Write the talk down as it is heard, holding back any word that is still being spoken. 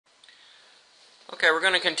Okay, we're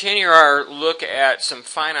going to continue our look at some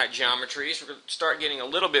finite geometries. We're going to start getting a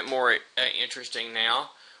little bit more interesting now.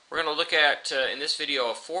 We're going to look at, in this video,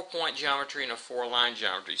 a 4-point geometry and a 4-line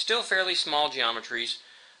geometry. Still fairly small geometries,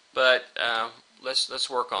 but let's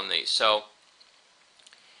work on these. So,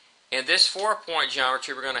 in this 4-point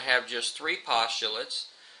geometry, we're going to have just 3 postulates.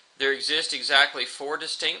 There exist exactly 4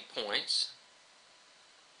 distinct points.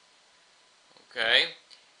 Okay.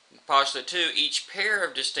 In postulate 2, each pair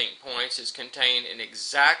of distinct points is contained in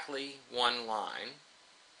exactly one line,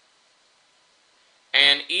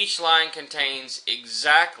 and each line contains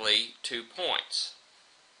exactly 2 points.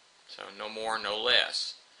 So no more, no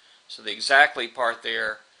less. So the exactly part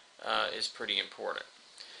there is pretty important.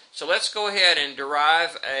 So let's go ahead and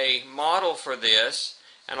derive a model for this,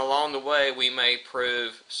 and along the way we may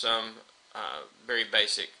prove some very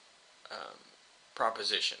basic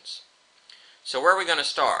propositions. So where are we going to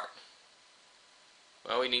start?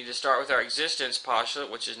 Well, we need to start with our existence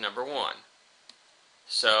postulate, which is number 1.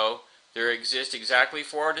 So there exist exactly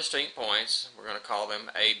 4 distinct points. We're going to call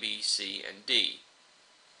them A, B, C, and D.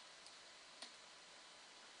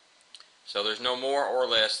 So there's no more or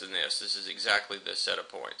less than this. This is exactly the set of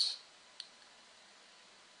points.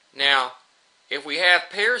 Now, if we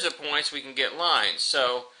have pairs of points, we can get lines.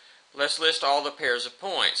 So let's list all the pairs of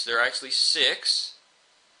points. There are actually 6.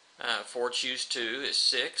 4 choose 2 is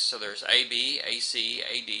 6, so there's AB, AC,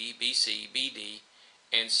 AD, BC, BD,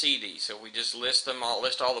 and CD. So we just list them all,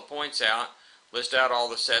 list all the points out, list out all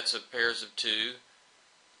the sets of pairs of 2,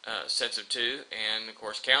 and of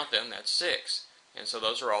course count them. That's 6. And so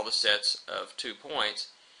those are all the sets of 2 points.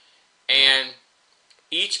 And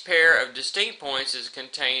each pair of distinct points is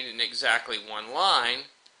contained in exactly one line,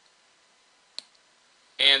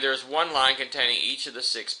 and there's one line containing each of the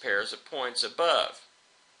 6 pairs of points above.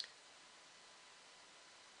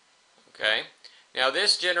 Okay, now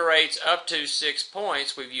this generates up to 6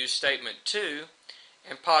 points. We've used statement 2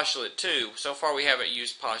 and postulate 2. So far we haven't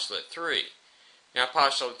used postulate 3. Now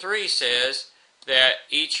postulate 3 says that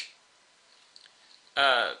each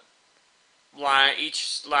line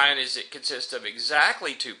consists of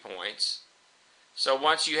exactly 2 points. So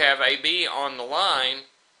once you have AB on the line,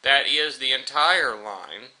 that is the entire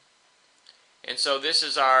line. And so this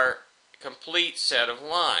is our complete set of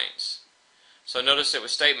lines. So notice that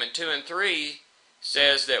with statement 2 and 3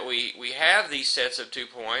 says that we have these sets of 2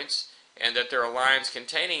 points and that there are lines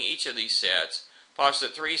containing each of these sets.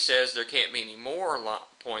 Postulate 3 says there can't be any more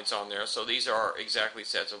points on there, so these are exactly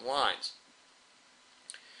sets of lines.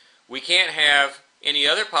 We can't have any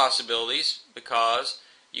other possibilities because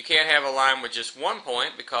you can't have a line with just 1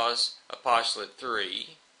 point because of postulate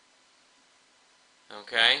 3.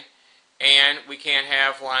 Okay? And we can't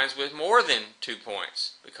have lines with more than 2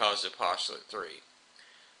 points because of postulate 3.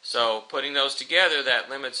 So putting those together, that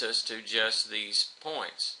limits us to just these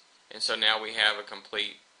points. And so now we have a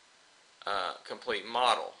complete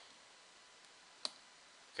model.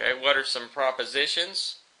 Okay, what are some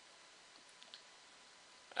propositions?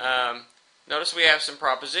 Notice we have some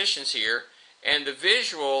propositions here, and the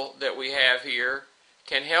visual that we have here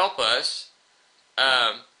can help us,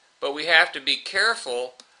 but we have to be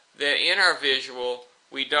careful that in our visual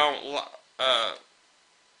we don't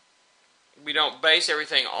base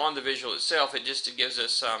everything on the visual itself. It just gives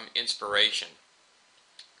us some inspiration.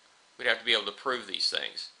 We'd have to be able to prove these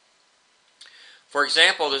things. For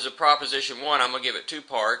example, there's a proposition 1. I'm going to give it 2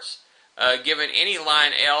 parts. Given any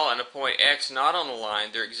line L and a point X not on the line,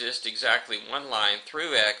 there exists exactly one line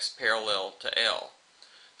through X parallel to L.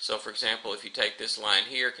 So for example, if you take this line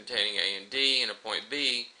here containing A and D and a point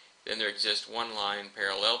B, then there exists one line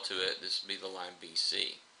parallel to it. This would be the line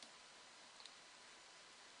BC.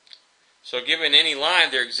 So given any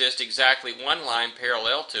line, there exists exactly one line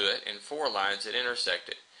parallel to it and 4 lines that intersect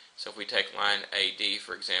it. So if we take line AD,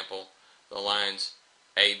 for example, the lines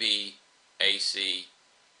AB, AC,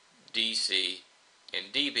 DC,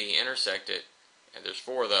 and DB intersect it, and there's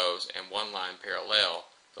 4 of those, and one line parallel,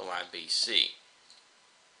 the line BC.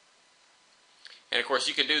 And of course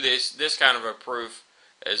you can do this kind of a proof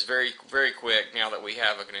is very, very quick. Now that we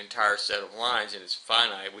have an entire set of lines and it's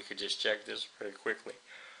finite, we could just check this pretty quickly.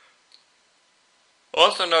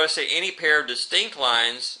 Also notice that any pair of distinct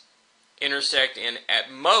lines intersect in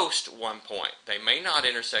at most 1 point. They may not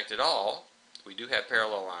intersect at all. We do have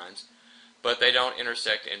parallel lines, but they don't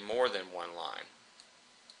intersect in more than 1 line.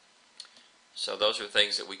 So those are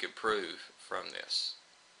things that we could prove from this.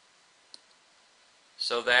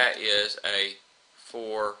 So that is a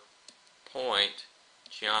 4-point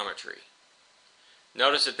geometry.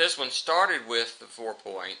 Notice that this one started with the 4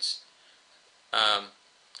 points.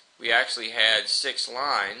 We actually had 6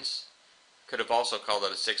 lines could have also called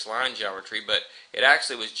it a 6-line geometry, but it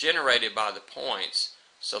actually was generated by the points,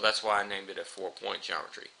 so that's why I named it a 4-point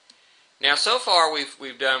geometry. Now, so far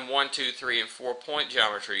we've done 1, 2, 3, and 4-point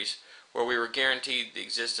geometries where we were guaranteed the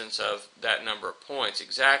existence of that number of points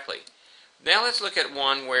exactly. Now let's look at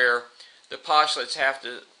one where the postulates have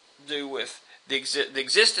to do with the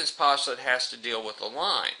existence postulate has to deal with the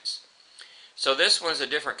lines. So this one's a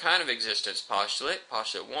different kind of existence postulate.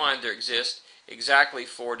 Postulate 1, there exist exactly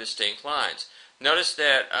 4 distinct lines. Notice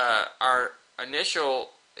that our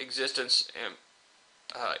initial existence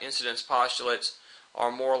incidence postulates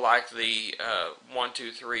are more like the 1,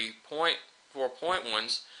 2, 3, 4-point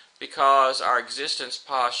ones, because our existence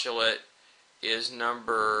postulate is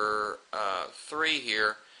number 3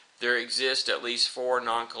 here. There exist at least 4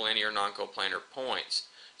 non-collinear, non-coplanar points.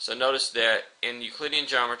 So notice that in Euclidean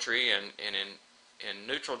geometry and in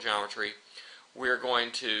neutral geometry, we're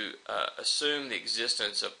going to assume the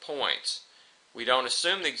existence of points. We don't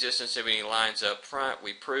assume the existence of any lines up front,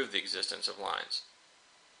 we prove the existence of lines.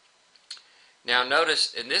 Now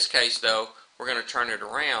notice in this case though, we're going to turn it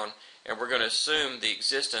around and we're going to assume the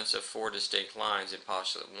existence of 4 distinct lines in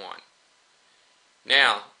postulate 1.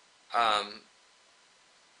 Now,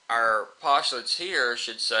 our postulates here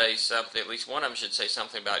should say something, at least one of them should say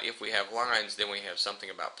something about if we have lines, then we have something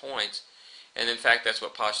about points. And in fact, that's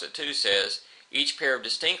what postulate 2 says. Each pair of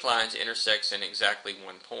distinct lines intersects in exactly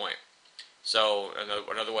 1 point. So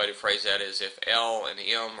another way to phrase that is if L and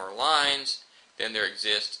M are lines, then there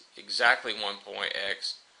exists exactly 1 point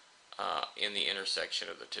X in the intersection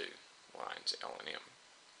of the 2 lines, L and M.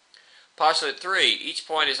 Postulate 3, each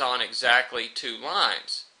point is on exactly 2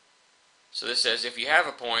 lines. So this says if you have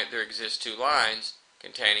a point, there exist 2 lines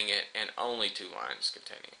containing it and only 2 lines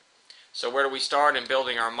containing it. So where do we start in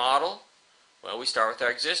building our model? Well, we start with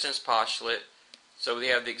our existence postulate. So we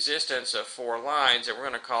have the existence of 4 lines, and we're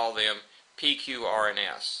going to call them P, Q, R, and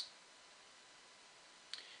S.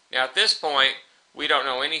 Now at this point, we don't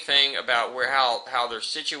know anything about how they're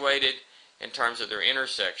situated in terms of their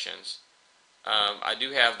intersections. I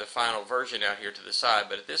do have the final version out here to the side,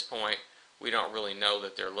 but at this point, we don't really know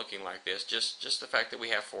that they're looking like this, just the fact that we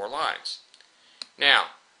have 4 lines. Now,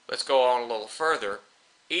 let's go on a little further.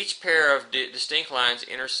 Each pair of distinct lines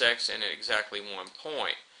intersects in exactly 1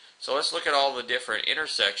 point. So let's look at all the different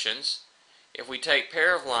intersections. If we take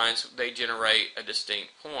pair of lines, they generate a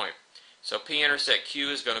distinct point. So P intersect Q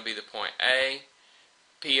is going to be the point A,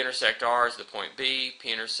 P intersect R is the point B,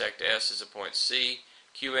 P intersect S is the point C,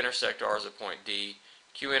 Q intersect R is the point D,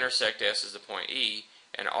 Q intersect S is the point E,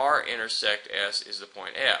 and R intersect S is the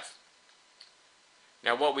point F.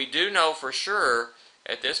 Now what we do know for sure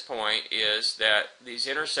at this point is that these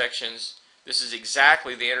intersections, this is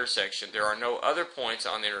exactly the intersection. There are no other points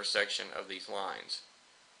on the intersection of these lines.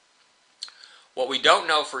 What we don't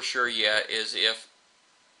know for sure yet is if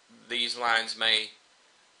these lines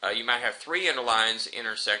you might have 3 interlines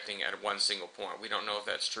intersecting at one single point. We don't know if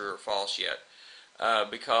that's true or false yet.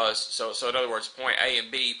 So in other words, point A and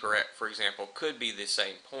B, for example, could be the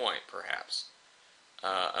same point, perhaps,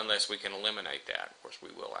 unless we can eliminate that. Of course, we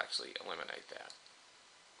will actually eliminate that.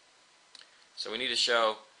 So we need to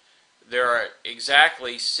show there are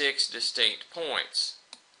exactly 6 distinct points.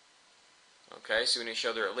 Okay, so we need to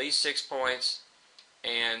show there are at least 6 points,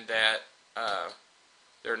 and that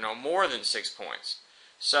there are no more than 6 points.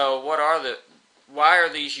 So why are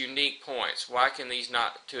these unique points? Why can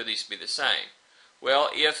two of these be the same?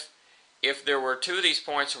 Well, if there were 2 of these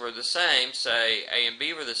points that were the same, say A and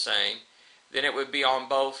B were the same, then it would be on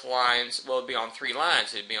both lines, well, it would be on 3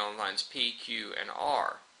 lines. It would be on lines P, Q, and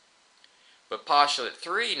R. But postulate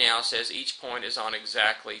 3 now says each point is on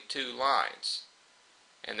exactly 2 lines,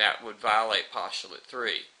 and that would violate postulate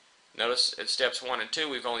 3. Notice at steps 1 and 2,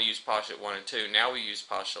 we've only used postulate 1 and 2. Now we use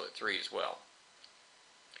postulate 3 as well.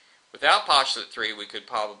 Without postulate 3, we could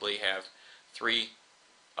probably have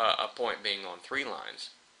a point being on 3 lines.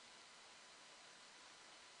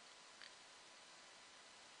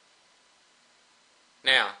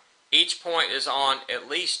 Now, each point is on at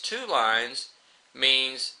least 2 lines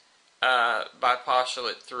means by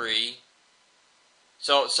postulate 3.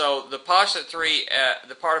 So the postulate 3,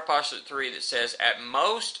 the part of postulate 3 that says at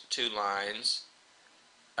most 2 lines,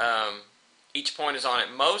 each point is on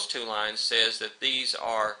at most 2 lines, says that these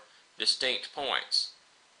are distinct points.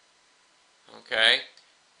 Okay?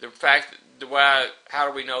 The fact, how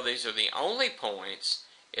do we know these are the only points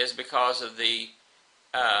is because of the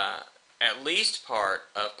at least part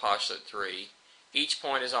of postulate 3. Each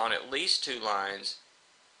point is on at least 2 lines,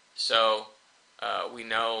 so we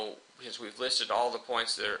know, because we've listed all the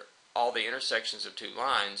points that are all the intersections of 2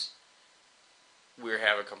 lines, we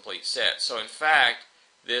have a complete set. So in fact,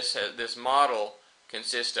 this model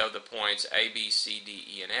consists of the points A, B, C, D,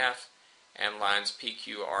 E, and F, and lines P,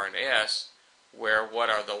 Q, R, and S, where what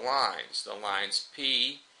are the lines? The lines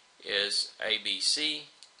P is A, B, C.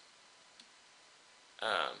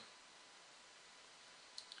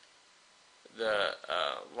 The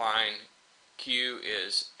line Q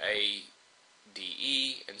is A, D,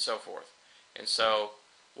 E, and so forth. And so,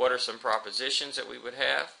 what are some propositions that we would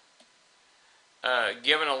have?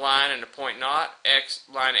 Given a line and a point not X,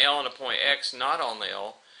 line L and a point X not on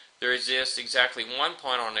L, there exists exactly one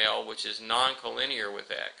point on L which is non-collinear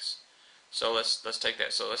with X. So let's take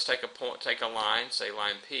that. So let's take a line, say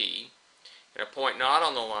line P, and a point not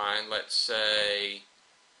on the line, let's say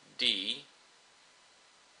D.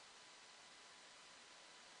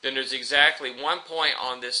 Then there's exactly one point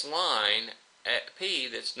on this line at P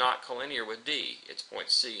that's not collinear with D. It's point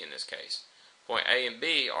C in this case. Point A and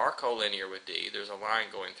B are collinear with D. There's a line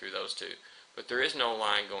going through those two. But there is no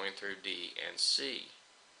line going through D and C.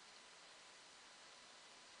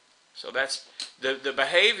 So that's the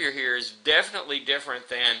behavior here is definitely different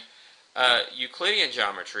than Euclidean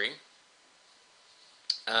geometry.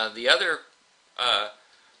 The other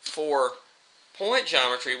 4-point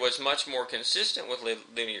geometry was much more consistent with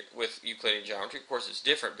Euclidean geometry. Of course, it's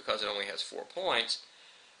different because it only has 4 points.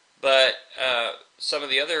 But some of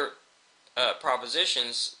the other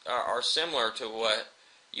propositions are similar to what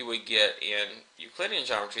you would get in Euclidean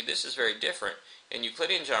geometry. This is very different. In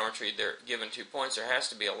Euclidean geometry, they're given 2 points. There has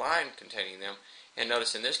to be a line containing them. And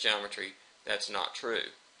notice in this geometry, that's not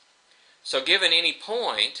true. So given any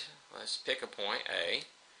point, let's pick a point, A,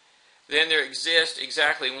 then there exists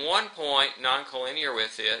exactly one point non-collinear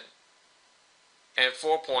with it and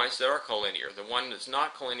 4 points that are collinear. The one that's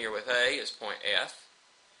not collinear with A is point F,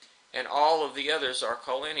 and all of the others are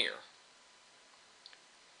collinear.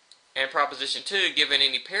 And proposition 2, given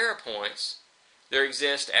any pair of points, there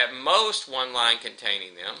exists at most one line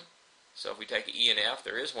containing them. So if we take E and F,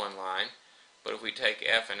 there is one line. But if we take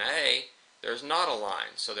F and A, there's not a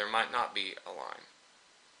line. So there might not be a line.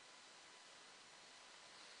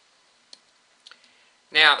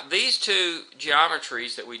 Now, these two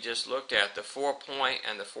geometries that we just looked at, the 4-point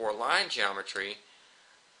and the 4-line geometry,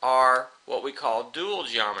 are what we call dual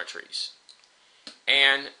geometries.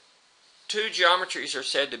 And two geometries are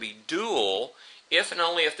said to be dual if and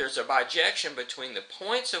only if there's a bijection between the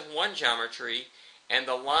points of one geometry and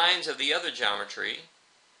the lines of the other geometry,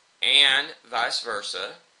 and vice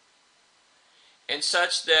versa, and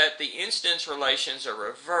such that the instance relations are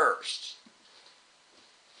reversed.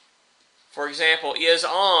 For example, is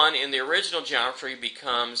on in the original geometry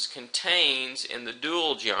becomes contains in the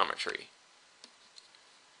dual geometry.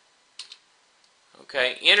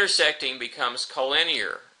 Okay, intersecting becomes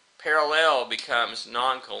collinear. Parallel becomes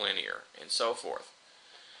non-collinear, and so forth.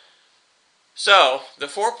 So, the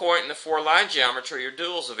 4-point and the 4-line geometry are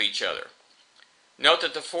duals of each other. Note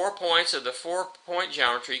that the 4 points of the 4-point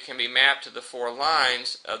geometry can be mapped to the 4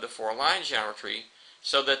 lines of the 4-line geometry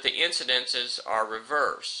so that the incidences are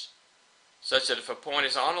reversed, such that if a point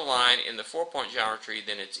is on a line in the 4-point geometry,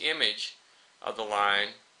 then its image of the line,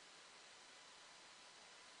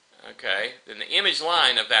 then the image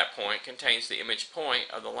line of that point contains the image point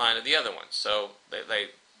of the line of the other one. So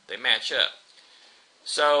they match up.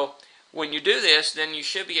 So when you do this, then you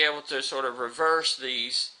should be able to sort of reverse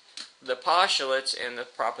the postulates and the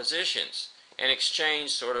propositions and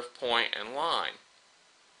exchange sort of point and line.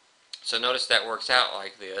 So notice that works out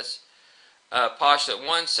like this. Postulate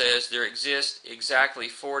 1 says there exist exactly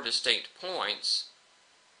 4 distinct points.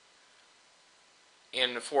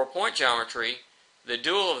 In the 4-point geometry, the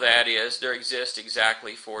dual of that is there exist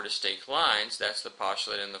exactly 4 distinct lines. That's the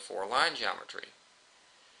postulate in the 4-line geometry.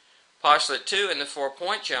 Postulate 2 in the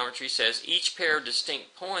 4-point geometry says each pair of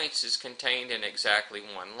distinct points is contained in exactly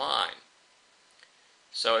one line.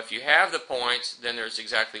 So if you have the points, then there's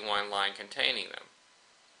exactly one line containing them.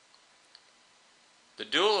 The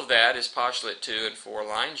dual of that is postulate 2 in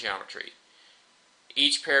 4-line geometry.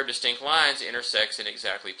 Each pair of distinct lines intersects in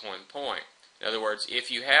exactly one point. In other words,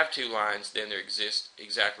 if you have 2 lines, then there exists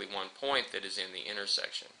exactly one point that is in the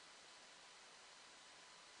intersection.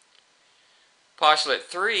 Postulate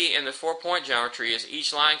 3 in the 4-point geometry is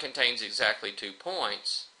each line contains exactly 2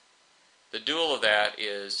 points. The dual of that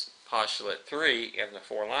is postulate 3 in the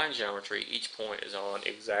 4-line geometry. Each point is on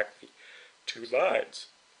exactly 2 lines.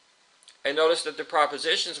 And notice that the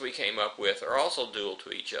propositions we came up with are also dual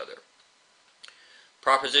to each other.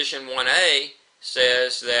 Proposition 1a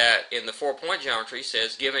says that in the 4-point geometry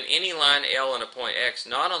says given any line L and a point X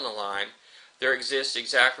not on the line, there exists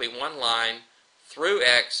exactly one line through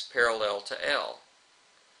X parallel to L.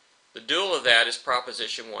 The dual of that is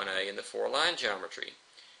proposition 1a in the 4-line geometry.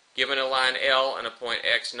 given a line L and a point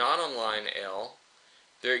X not on line L,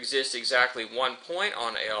 there exists exactly one point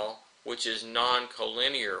on L which is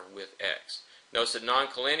non-collinear with X. Notice that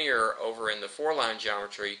non-collinear over in the 4-line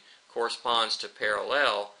geometry corresponds to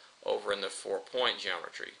parallel over in the 4-point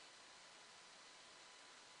geometry.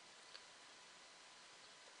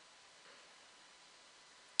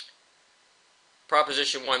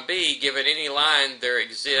 Proposition 1b, given any line there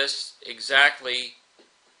exists exactly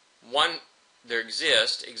one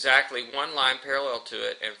line parallel to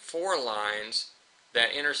it and 4 lines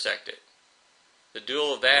that intersect it. The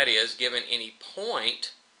dual of that is, given any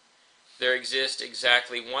point, there exists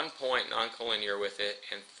exactly one point non-collinear with it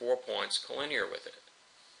and 4 points collinear with it.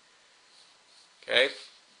 Okay?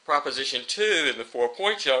 Proposition 2 in the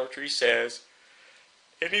 4-point geometry says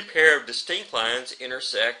any pair of distinct lines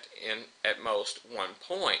intersect in at most one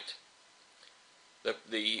point.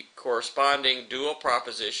 The corresponding dual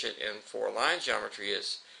proposition in 4-line geometry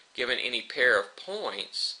is, given any pair of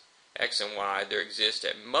points, x and y, there exists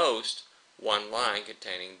at most one line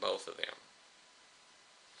containing both of them.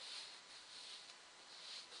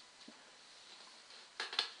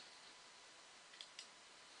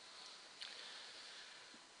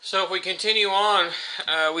 So if we continue on,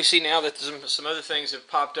 we see now that some other things have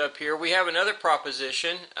popped up here. We have another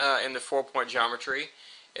proposition in the 4-point geometry,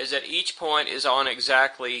 is that each point is on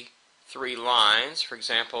exactly 3 lines. For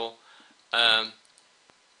example,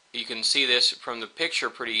 you can see this from the picture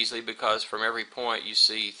pretty easily because from every point you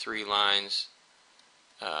see 3 lines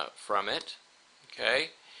from it. Okay,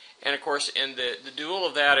 and of course in the dual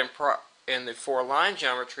of that in the 4-line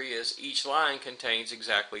geometry is each line contains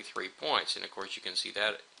exactly 3 points, and of course you can see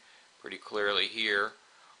that pretty clearly here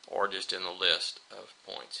or just in the list of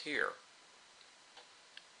points here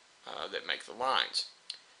that make the lines.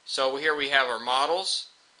 So here we have our models.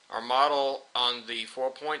 Our model on the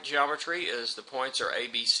 4-point geometry is the points are A,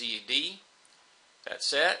 B, C, D, that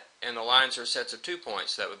set, and the lines are sets of 2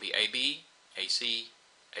 points. That would be AB, AC,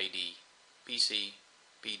 AD, BC,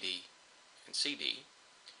 BD, and CD.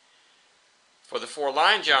 For the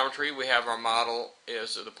 4-line geometry, we have our model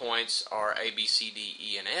is the points are A, B, C, D,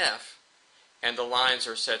 E, and F, and the lines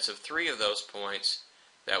are sets of 3 of those points.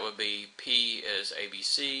 That would be P is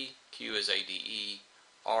ABC, Q is ADE,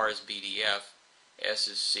 R is BDF, S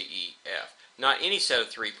is CEF. Not any set of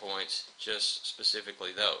 3 points, just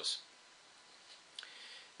specifically those.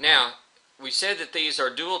 Now, we said that these are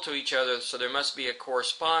dual to each other, so there must be a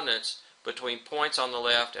correspondence between points on the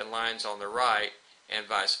left and lines on the right, and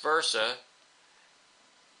vice versa,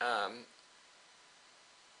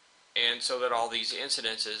 and so that all these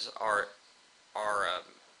incidences are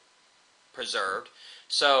preserved.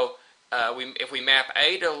 So if we map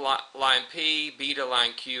A to line P, B to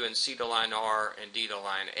line Q, and C to line R, and D to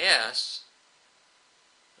line S,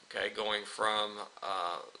 okay, going from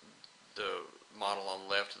the model on the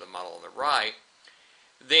left to the model on the right,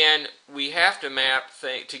 then we have to map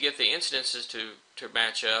to get the incidences to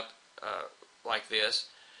match up like this.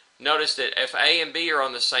 Notice that if A and B are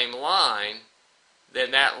on the same line,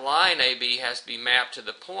 then that line AB has to be mapped to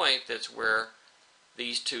the point that's where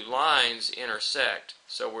these 2 lines intersect.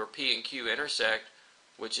 So where P and Q intersect,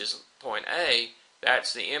 which is point A,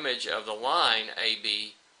 that's the image of the line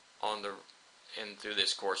AB through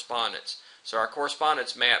this correspondence. So our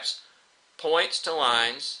correspondence maps points to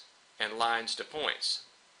lines and lines to points.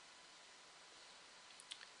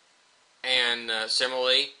 And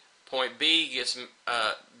similarly, point B gets,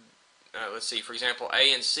 let's see, for example,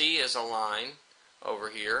 A and C is a line over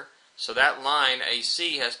here. So that line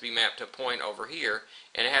AC has to be mapped to a point over here,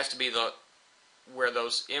 and it has to be where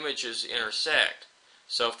those images intersect.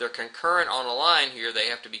 So if they're concurrent on a line here, they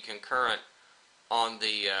have to be concurrent on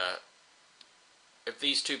the, if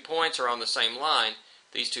these 2 points are on the same line,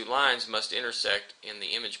 these 2 lines must intersect in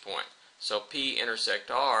the image point. So P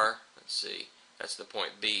intersect R, let's see, that's the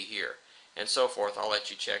point B here, and so forth. I'll let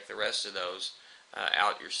you check the rest of those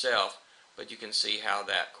out yourself, but you can see how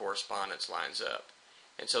that correspondence lines up.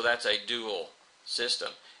 And so that's a dual system.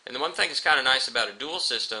 And the one thing that's kind of nice about a dual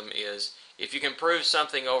system is if you can prove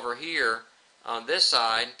something over here on this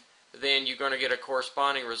side, then you're going to get a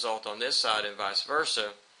corresponding result on this side and vice versa.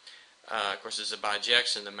 Of course, as a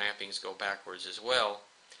bijection, the mappings go backwards as well.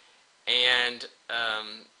 And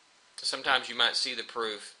sometimes you might see the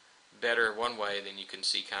proof better one way than you can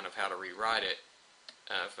see kind of how to rewrite it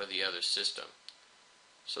for the other system.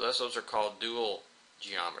 So those are called dual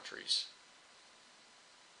geometries.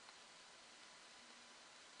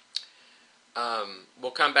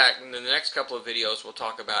 We'll come back in the next couple of videos. We'll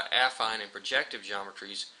talk about affine and projective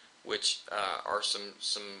geometries, which are some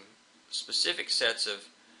specific sets of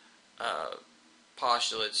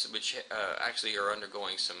postulates which actually are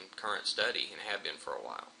undergoing some current study and have been for a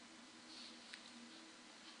while.